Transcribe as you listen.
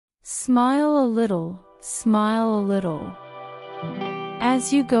Smile a little,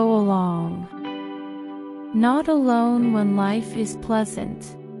 as you go along. Not alone when life is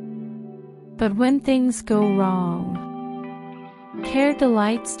pleasant, but when things go wrong. Care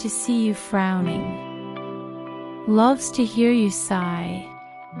delights to see you frowning, loves to hear you sigh.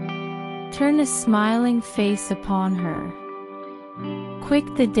 Turn a smiling face upon her, quick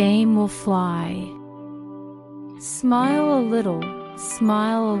the dame will fly. Smile a little,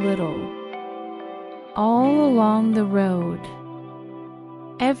 all along the road.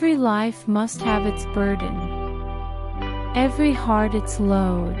 Every life must have its burden, every heart its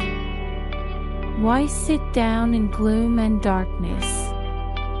load. Why sit down in gloom and darkness,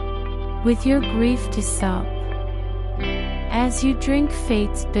 with your grief to sup, as you drink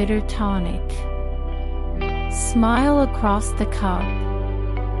fate's bitter tonic? Smile across the cup,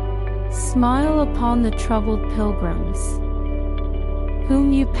 smile upon the troubled pilgrims,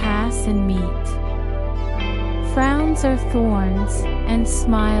 whom you pass and meet. Frowns are thorns, and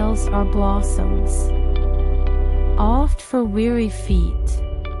smiles are blossoms, oft for weary feet.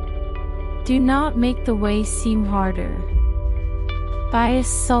 Do not make the way seem harder by a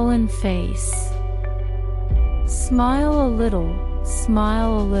sullen face. Smile a little,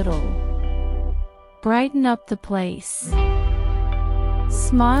 brighten up the place.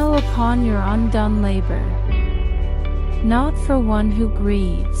 Smile upon your undone labor, not for one who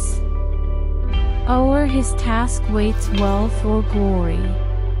grieves. O'er his task waits wealth or glory,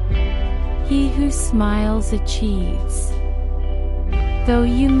 he who smiles achieves. Though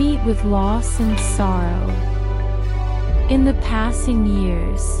you meet with loss and sorrow in the passing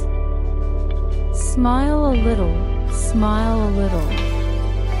years, smile a little,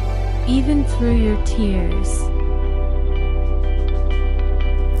 even through your tears.